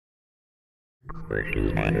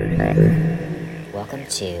Welcome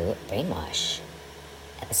to Brainwash,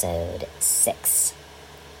 episode 6.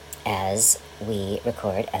 As we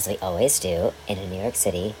record, as we always do, in a New York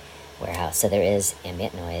City warehouse. So there is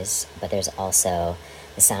ambient noise, but there's also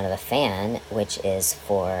the sound of a fan, which is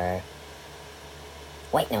for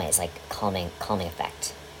white noise, like calming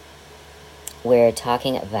effect. We're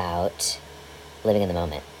talking about living in the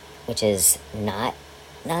moment, which is not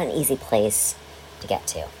an easy place to get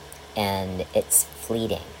to, and it's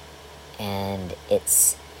fleeting, and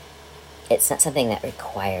it's not something that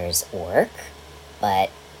requires work, but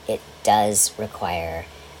it does require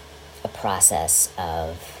a process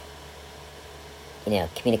of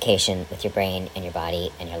communication with your brain and your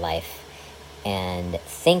body and your life, and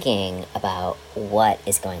thinking about what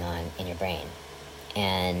is going on in your brain.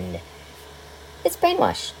 And it's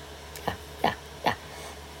brainwash. Yeah.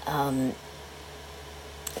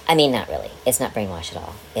 I mean, not really. It's not brainwash at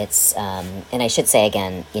all. It's, and I should say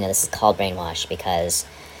again, this is called brainwash because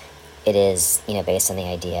it is, based on the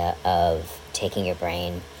idea of taking your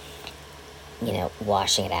brain,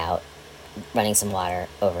 washing it out, running some water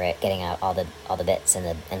over it, getting out all the bits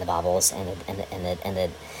and the bobbles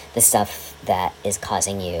and the stuff that is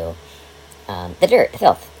causing you, the dirt, the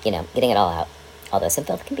filth, getting it all out. Although some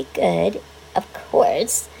filth can be good, of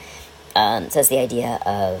course. So it's the idea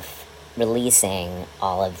of releasing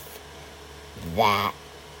all of that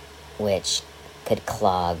which could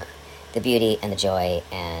clog the beauty and the joy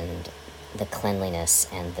and the cleanliness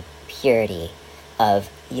and the purity of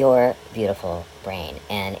your beautiful brain.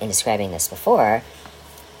 And in describing this before,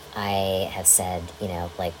 I have said,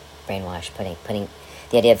 like brainwash, putting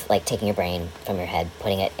the idea of like taking your brain from your head,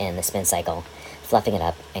 putting it in the spin cycle, fluffing it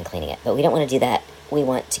up and cleaning it. But we don't want to do that. We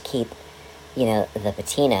want to keep the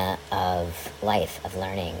patina of life, of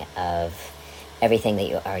learning, of everything that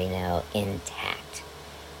you already know intact,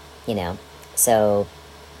 So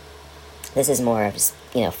this is more of just,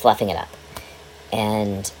 fluffing it up.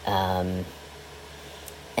 And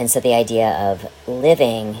so the idea of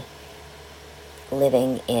living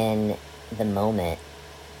in the moment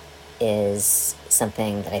is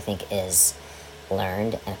something that I think is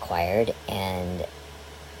learned and acquired, and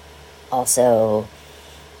also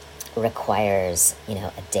requires,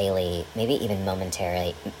 a daily, maybe even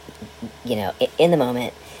momentarily, in the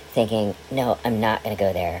moment thinking, no, I'm not going to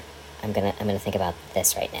go there. I'm going to think about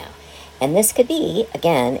this right now. And this could be,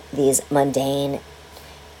 again, these mundane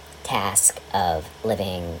tasks of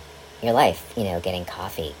living your life, getting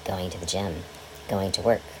coffee, going to the gym, going to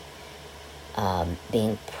work,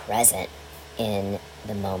 being present in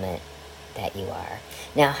the moment that you are.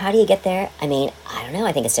 Now, how do you get there? I mean, I don't know.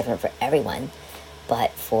 I think it's different for everyone.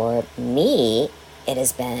 But for me, it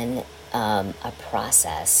has been a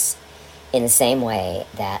process in the same way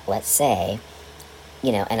that, let's say,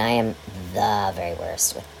 and I am the very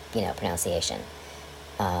worst with, pronunciation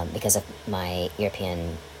because of my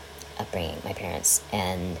European upbringing, my parents.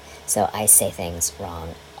 And so I say things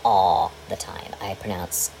wrong all the time. I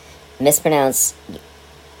mispronounce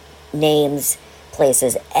names,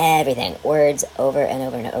 places, everything, words over and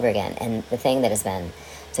over and over again. And the thing that has been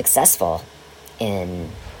successful in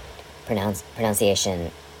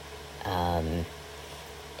pronunciation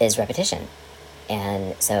is repetition.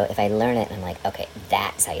 And so if I learn it, I'm like, okay,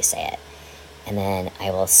 that's how you say it. And then I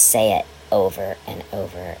will say it over and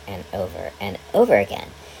over and over and over again.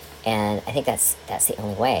 And I think that's the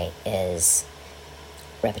only way, is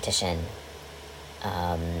repetition.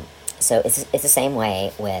 So it's the same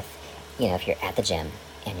way with, if you're at the gym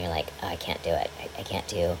and you're like, oh, I can't do it. I can't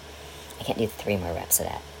do 3 more reps of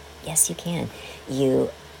that. Yes, you can. You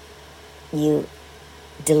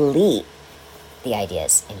delete the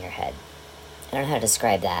ideas in your head. I don't know how to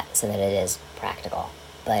describe that so that it is practical,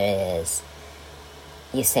 but it is,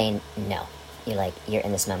 you say no. You're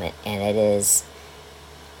in this moment, and it is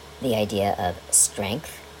the idea of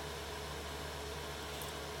strength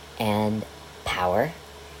and power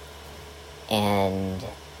and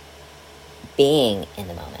being in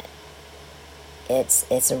the moment.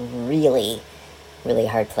 It's a really, really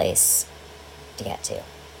hard place to get to.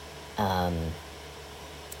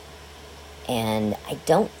 And I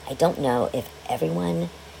don't know if everyone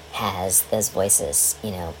has those voices,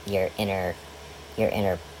 your inner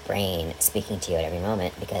brain speaking to you at every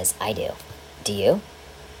moment, because I do. Do you?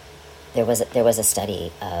 There was a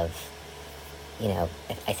study of, I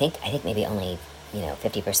think maybe only,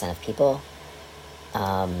 50% of people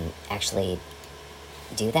actually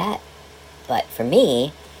do that. But for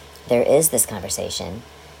me, there is this conversation,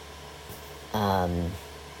 and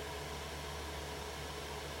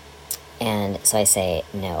so I say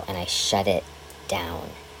no, and I shut it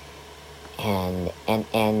down. And I'm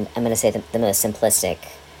going to say the most simplistic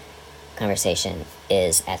conversation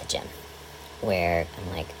is at the gym, where I'm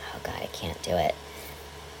like, oh God, I can't do it.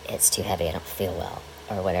 It's too heavy. I don't feel well,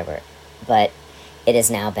 or whatever. But it has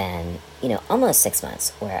now been, almost 6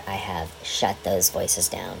 months where I have shut those voices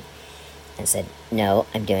down and said, no,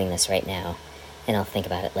 I'm doing this right now, and I'll think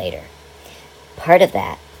about it later. Part of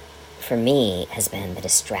that, for me, has been the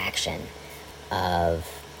distraction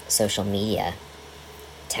of social media,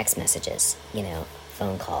 text messages,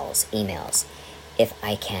 phone calls, emails. If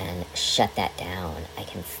I can shut that down, I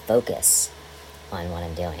can focus on what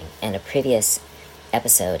I'm doing. And a previous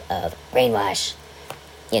episode of Brainwash,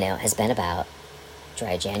 has been about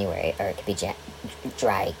dry January, or it could be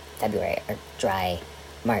dry February, or dry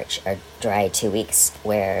March, or dry 2 weeks,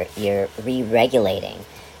 where you're re-regulating,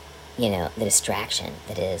 the distraction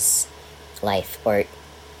that is life, or,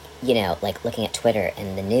 like looking at Twitter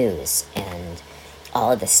and the news and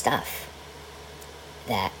all of the stuff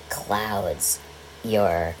that clouds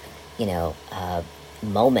your,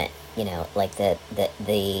 moment, like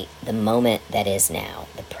the moment that is now,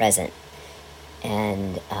 the present.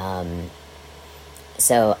 And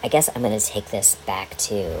so I guess I'm going to take this back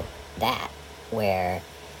to that, where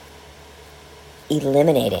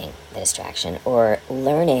eliminating the distraction, or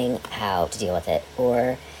learning how to deal with it,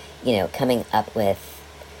 or, coming up with,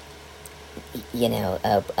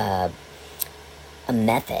 a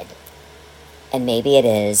method. And maybe it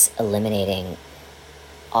is eliminating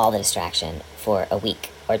all the distraction for a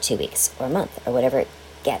week, or 2 weeks, or a month, or whatever it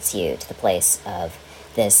gets you to the place of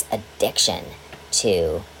this addiction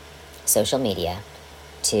to social media,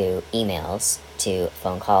 to emails, to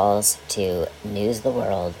phone calls, to news of the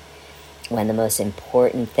world, when the most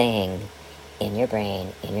important thing in your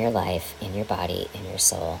brain, in your life, in your body, in your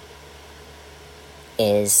soul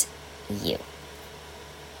is you.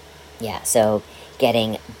 Yeah, so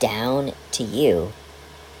getting down to you,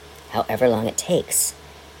 however long it takes,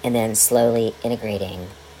 and then slowly integrating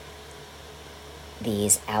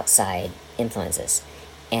these outside influences.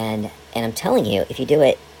 And I'm telling you, if you do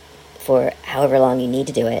it for however long you need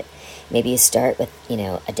to do it, maybe you start with,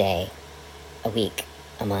 a day, a week,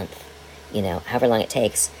 a month, however long it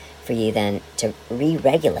takes for you then to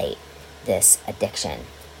re-regulate this addiction,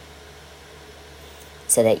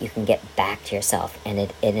 so that you can get back to yourself.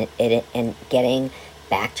 And and getting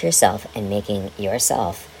back to yourself and making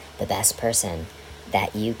yourself the best person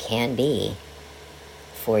that you can be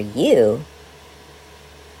for you.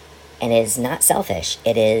 And it is not selfish.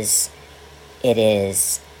 It is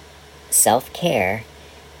self-care.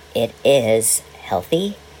 It is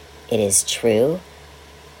healthy. It is true.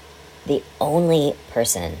 The only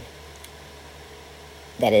person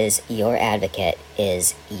that is your advocate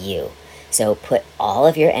is you. So put all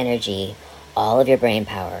of your energy, all of your brain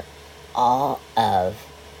power, all of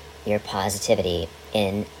your positivity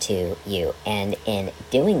into you. And in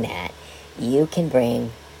doing that, you can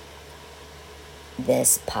bring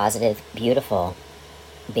this positive, beautiful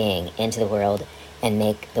being into the world and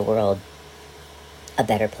make the world a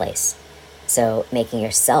better place. So making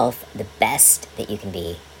yourself the best that you can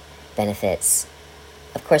be benefits,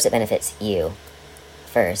 of course it benefits you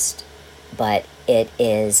first, but it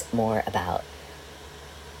is more about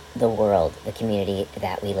the world, the community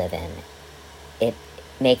that we live in.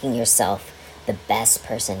 Making yourself the best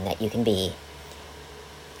person that you can be,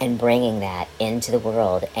 and bringing that into the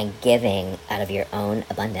world and giving out of your own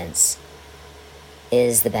abundance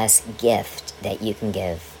is the best gift that you can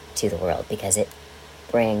give to the world, because it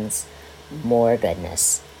brings more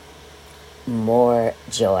goodness, more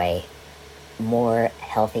joy, more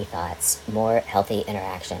healthy thoughts, more healthy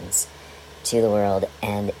interactions to the world.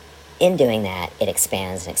 And in doing that, it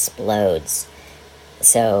expands and explodes.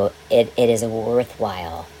 So it is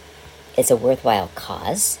it's a worthwhile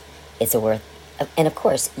cause. And of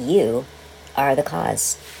course, you are the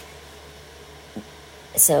cause.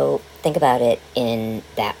 So think about it in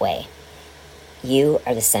that way. You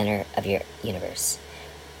are the center of your universe.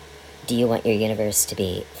 Do you want your universe to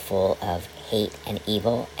be full of hate and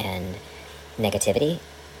evil and negativity?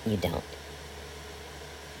 You don't.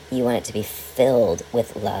 You want it to be filled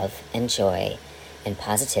with love and joy and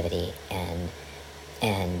positivity and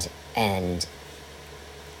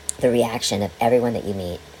the reaction of everyone that you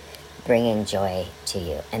meet bringing joy to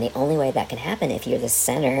you. And the only way that can happen, if you're the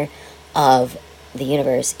center of the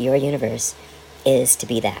universe, your universe, is to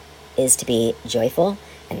be that, is to be joyful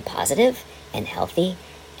and positive and healthy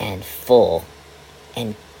and full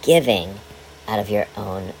and giving out of your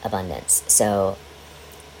own abundance. So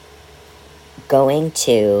going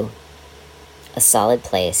to a solid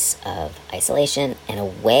place of isolation and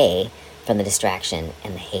away from the distraction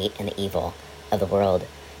and the hate and the evil of the world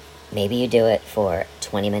Maybe you do it for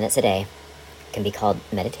 20 minutes a day. It can be called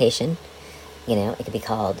meditation. It could be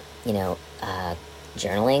called,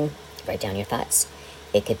 journaling, write down your thoughts.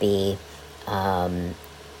 It could be, you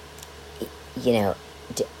know,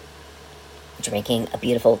 d- drinking a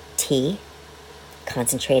beautiful tea,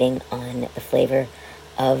 concentrating on the flavor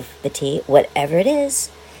of the tea, whatever it is,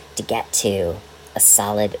 to get to a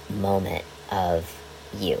solid moment of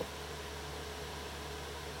you.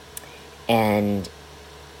 And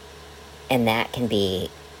that can be,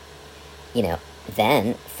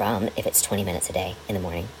 then from, if it's 20 minutes a day in the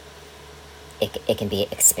morning, it can be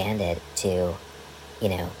expanded to,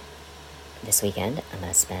 this weekend I'm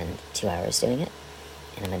going to spend 2 hours doing it,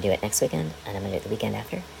 and I'm going to do it next weekend, and I'm going to do it the weekend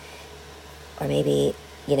after. Or maybe,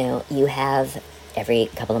 you have every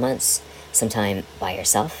couple of months some time by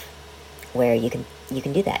yourself where you can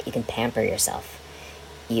do that. You can pamper yourself.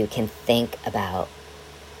 You can think about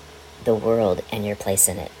the world and your place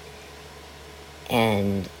in it,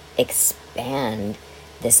 and expand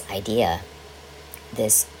this idea,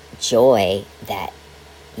 this joy that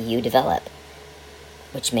you develop,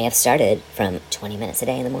 which may have started from 20 minutes a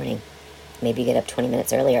day in the morning. Maybe you get up 20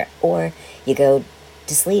 minutes earlier, or you go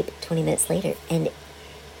to sleep 20 minutes later, and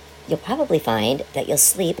you'll probably find that you'll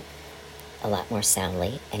sleep a lot more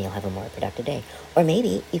soundly and you'll have a more productive day. Or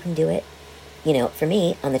maybe you can do it, for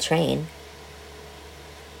me, on the train,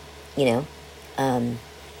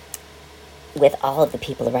 with all of the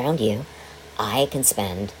people around you. I can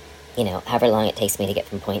spend, however long it takes me to get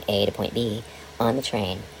from point A to point B on the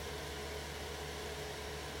train,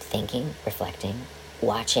 thinking, reflecting,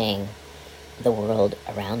 watching the world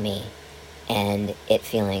around me, and it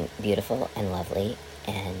feeling beautiful and lovely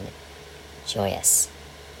and joyous,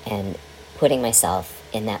 and putting myself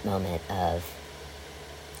in that moment of,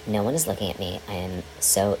 no one is looking at me. I am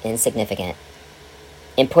so insignificant.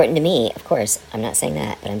 Important to me, of course. I'm not saying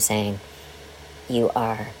that, but I'm saying you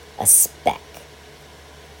are a speck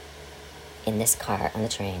in this car on the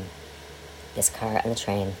train. This car on the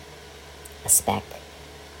train, a speck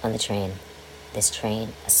on the train. This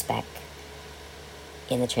train, a speck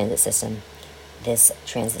in the transit system. This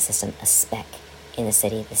transit system, a speck in the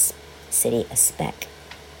city. This city, a speck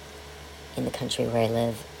in the country where I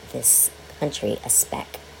live. This country, a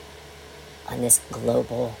speck on this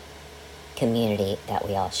global community that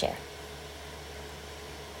we all share.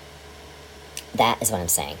 That is what I'm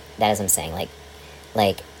saying. That is what I'm saying.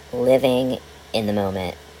 Like living in the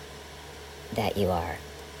moment that you are.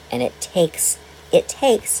 And it takes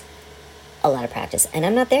a lot of practice. And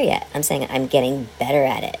I'm not there yet. I'm saying I'm getting better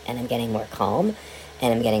at it, and I'm getting more calm,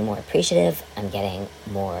 and I'm getting more appreciative. I'm getting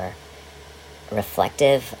more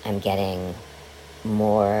reflective. I'm getting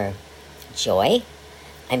more joy.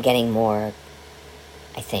 I'm getting more,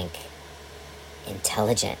 I think,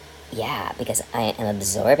 intelligent. Yeah, because I am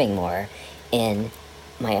absorbing more in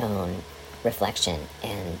my own reflection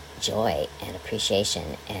and joy and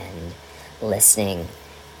appreciation and listening.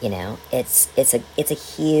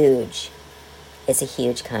 It's a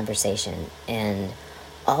huge conversation, and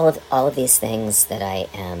all of these things that I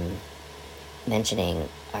am mentioning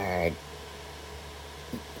are,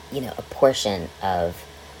 a portion of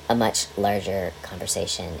a much larger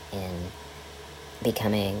conversation in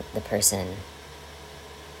becoming the person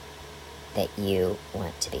that you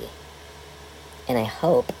want to be. And I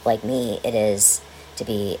hope, like me, it is to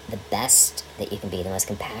be the best that you can be, the most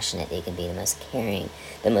compassionate that you can be, the most caring,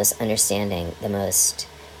 the most understanding, the most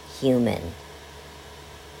human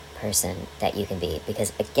person that you can be.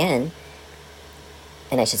 Because again,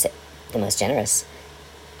 and I should say the most generous,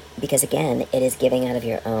 because again, it is giving out of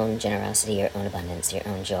your own generosity, your own abundance, your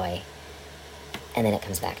own joy, and then it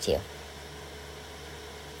comes back to you.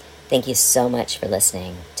 Thank you so much for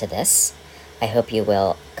listening to this. I hope you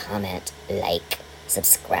will comment, like,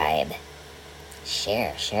 subscribe,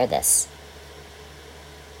 share this.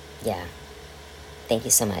 Yeah. Thank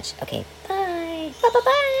you so much. Okay, bye.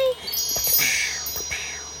 Bye.